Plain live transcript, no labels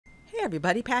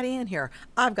everybody, Patty Ann here.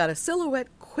 I've got a silhouette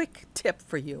quick tip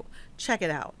for you. Check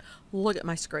it out. Look at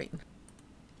my screen.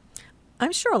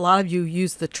 I'm sure a lot of you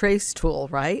use the trace tool,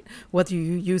 right? Whether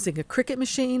you're using a Cricut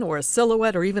machine or a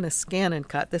Silhouette or even a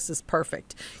ScanNCut, this is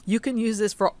perfect. You can use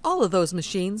this for all of those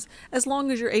machines as long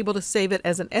as you're able to save it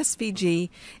as an SVG,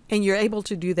 and you're able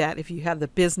to do that if you have the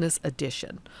business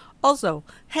edition. Also,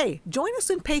 hey, join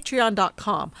us in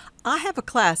Patreon.com. I have a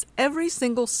class every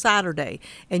single Saturday,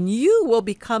 and you will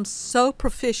become so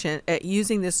proficient at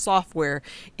using this software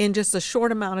in just a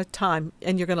short amount of time,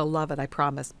 and you're going to love it, I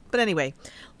promise. But anyway,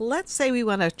 let's say we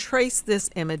want to trace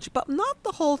this image, but not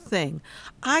the whole thing.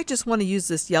 I just want to use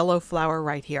this yellow flower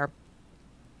right here.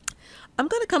 I'm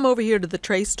going to come over here to the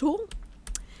trace tool,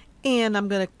 and I'm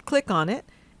going to click on it.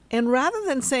 And rather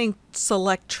than saying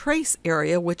select trace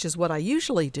area, which is what I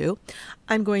usually do,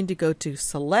 I'm going to go to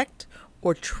select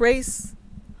or trace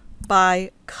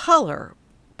by color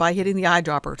by hitting the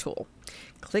eyedropper tool.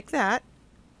 Click that.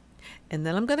 And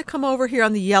then I'm going to come over here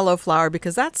on the yellow flower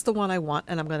because that's the one I want,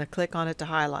 and I'm going to click on it to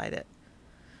highlight it.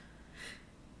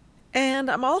 And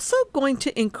I'm also going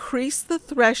to increase the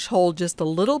threshold just a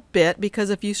little bit because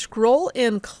if you scroll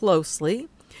in closely,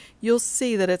 you'll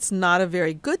see that it's not a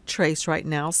very good trace right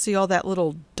now. See all that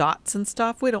little dots and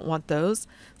stuff? We don't want those.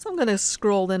 So I'm going to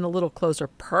scroll in a little closer.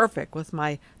 Perfect with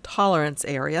my tolerance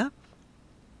area.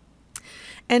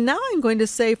 And now I'm going to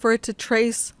say for it to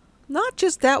trace not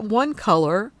just that one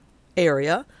color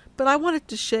area, but I want it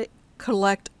to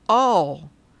collect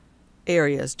all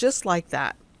areas just like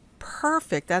that.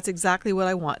 Perfect. That's exactly what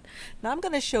I want. Now I'm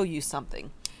going to show you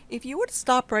something. If you were to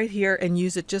stop right here and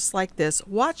use it just like this,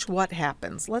 watch what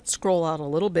happens. Let's scroll out a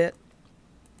little bit.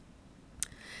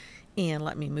 And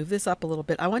let me move this up a little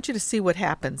bit. I want you to see what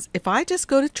happens. If I just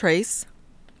go to trace,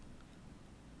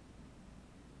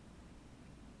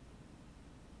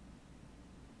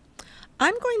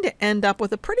 I'm going to end up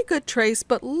with a pretty good trace,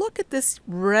 but look at this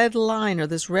red line or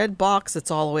this red box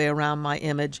that's all the way around my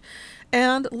image.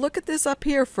 And look at this up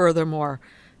here furthermore.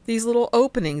 These little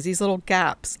openings, these little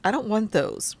gaps. I don't want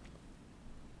those.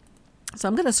 So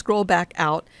I'm going to scroll back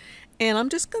out, and I'm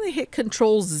just going to hit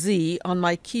Control Z on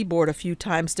my keyboard a few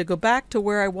times to go back to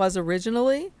where I was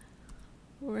originally.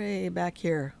 Way back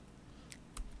here.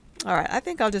 All right, I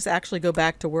think I'll just actually go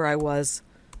back to where I was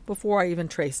before I even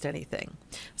traced anything.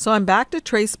 So I'm back to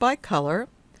trace by color.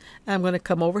 And I'm going to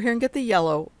come over here and get the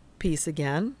yellow piece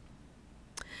again.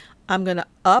 I'm going to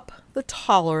up the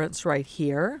tolerance right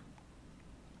here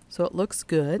so it looks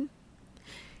good.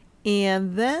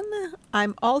 And then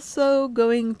I'm also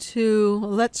going to,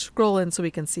 let's scroll in so we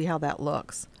can see how that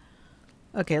looks.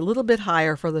 Okay, a little bit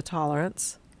higher for the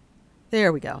tolerance.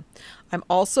 There we go. I'm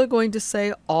also going to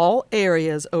say all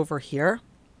areas over here.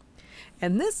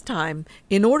 And this time,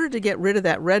 in order to get rid of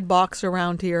that red box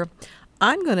around here,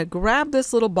 I'm going to grab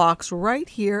this little box right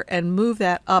here and move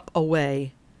that up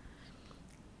away.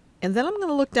 And then I'm going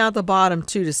to look down at the bottom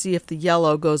too to see if the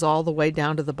yellow goes all the way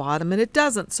down to the bottom, and it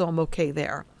doesn't, so I'm okay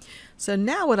there. So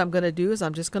now what I'm going to do is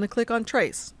I'm just going to click on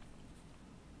trace.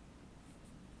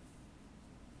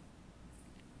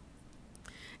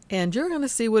 And you're going to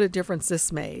see what a difference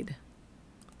this made.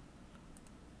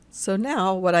 So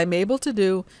now what I'm able to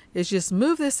do is just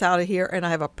move this out of here, and I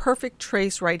have a perfect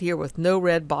trace right here with no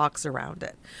red box around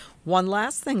it. One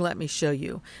last thing let me show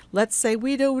you. Let's say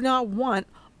we do not want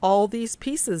all these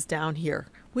pieces down here.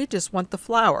 We just want the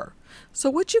flower. So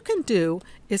what you can do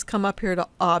is come up here to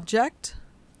Object.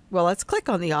 Well, let's click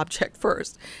on the object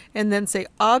first and then say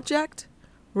Object,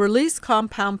 Release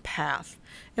Compound Path.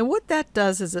 And what that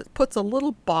does is it puts a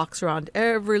little box around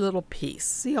every little piece.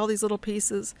 See all these little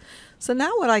pieces? So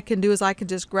now what I can do is I can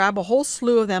just grab a whole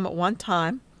slew of them at one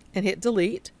time and hit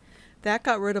delete. That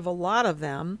got rid of a lot of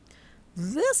them.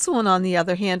 This one, on the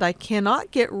other hand, I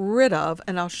cannot get rid of,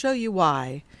 and I'll show you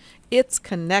why. It's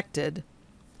connected.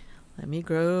 Let me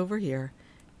go over here.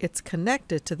 It's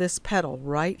connected to this petal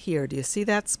right here. Do you see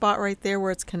that spot right there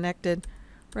where it's connected?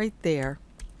 Right there.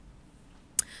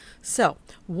 So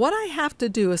what I have to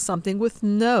do is something with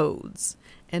nodes.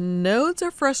 And nodes are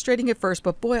frustrating at first,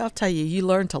 but boy, I'll tell you, you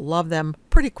learn to love them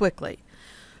pretty quickly.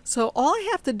 So all I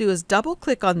have to do is double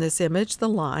click on this image, the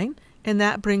line, and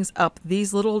that brings up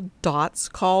these little dots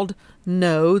called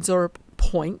nodes or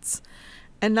points.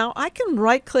 And now I can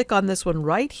right click on this one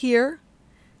right here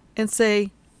and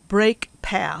say break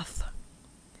path.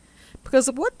 Because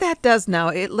of what that does now,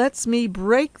 it lets me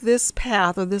break this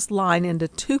path or this line into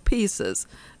two pieces.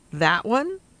 That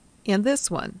one and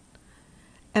this one.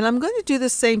 And I'm going to do the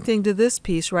same thing to this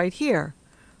piece right here.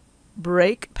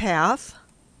 Break path.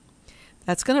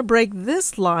 That's going to break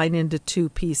this line into two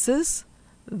pieces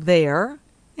there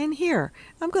and here.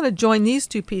 I'm going to join these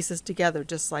two pieces together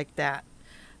just like that.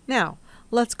 Now,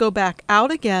 let's go back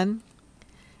out again.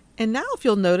 And now if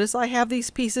you'll notice, I have these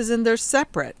pieces and they're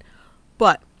separate.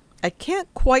 But I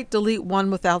can't quite delete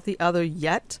one without the other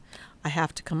yet. I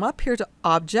have to come up here to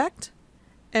Object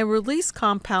and release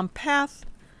Compound Path.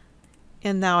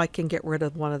 And now I can get rid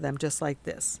of one of them just like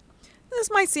this.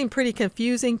 This might seem pretty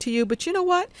confusing to you, but you know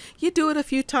what? You do it a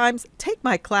few times. Take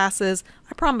my classes.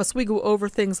 I promise we go over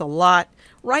things a lot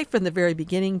right from the very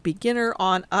beginning, beginner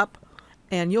on up,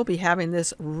 and you'll be having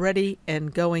this ready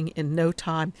and going in no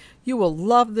time. You will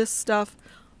love this stuff.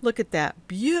 Look at that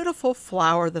beautiful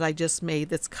flower that I just made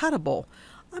that's cuttable.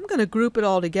 I'm going to group it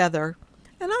all together,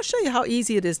 and I'll show you how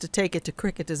easy it is to take it to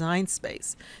Cricut Design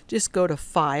Space. Just go to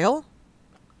File,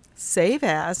 Save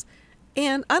As,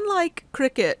 and unlike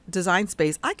Cricut Design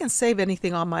Space, I can save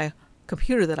anything on my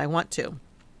computer that I want to.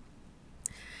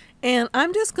 And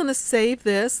I'm just going to save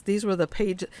this. These were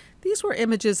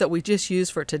images that we just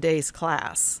used for today's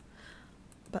class.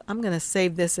 But I'm going to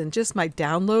save this in just my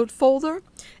download folder,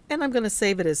 and I'm going to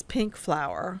save it as pink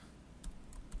flower.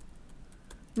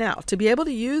 Now, to be able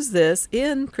to use this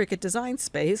in Cricut Design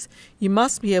Space, you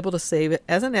must be able to save it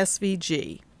as an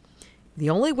SVG. The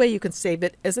only way you can save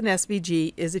it as an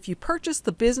SVG is if you purchase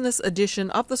the business edition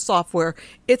of the software.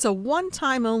 It's a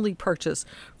one-time only purchase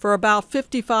for about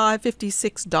 $55,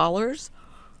 $56,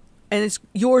 and it's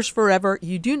yours forever.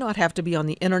 You do not have to be on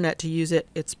the internet to use it.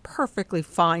 It's perfectly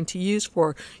fine to use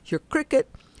for your Cricut,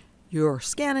 your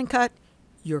ScanNCut,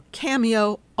 your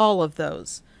Cameo, all of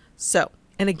those. So,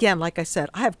 and again, like I said,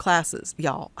 I have classes,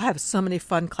 y'all. I have so many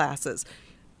fun classes.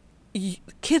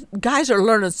 Guys are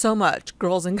learning so much.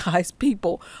 Girls and guys,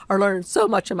 people are learning so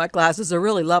much in my classes. They're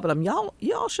really loving them.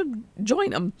 Y'all should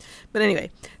join them. But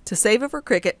anyway, to save it for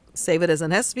Cricut, save it as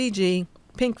an SVG,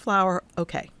 pink flower,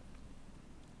 okay.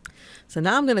 So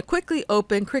now I'm going to quickly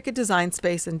open Cricut Design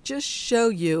Space and just show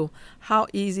you how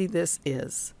easy this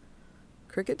is.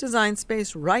 Cricut Design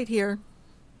Space right here.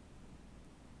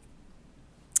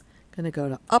 Going to go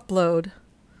to Upload,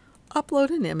 Upload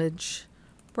an image,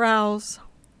 Browse.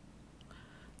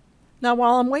 Now,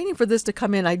 while I'm waiting for this to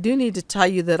come in, I do need to tell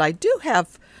you that I do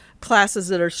have classes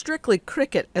that are strictly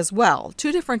Cricut as well,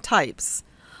 two different types.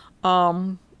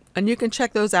 And you can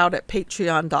check those out at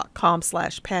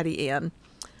patreon.com/PattyAnn.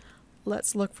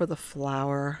 Let's look for the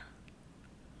flower.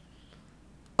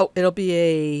 Oh, it'll be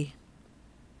a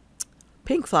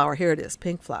pink flower. Here it is,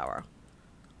 pink flower.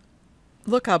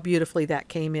 Look how beautifully that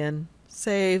came in.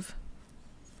 Save.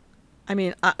 I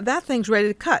mean, that thing's ready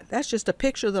to cut. That's just a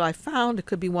picture that I found. It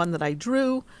could be one that I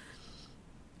drew.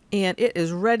 And it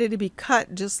is ready to be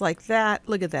cut just like that.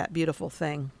 Look at that beautiful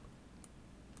thing.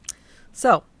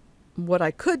 So, what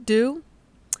I could do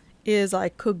is I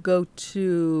could go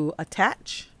to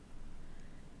Attach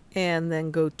and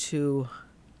then go to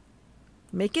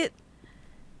Make It.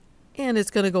 And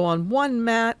it's going to go on one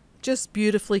mat, just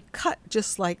beautifully cut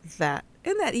just like that.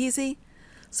 Isn't that easy?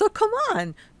 So come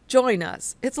on. Join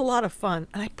us. It's a lot of fun,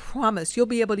 and I promise you'll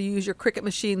be able to use your Cricut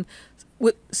machine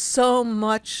with so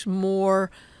much more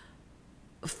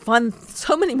fun,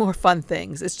 so many more fun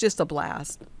things. It's just a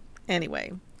blast.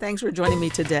 Anyway, thanks for joining me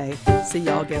today. See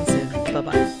y'all again soon.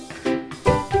 Bye-bye.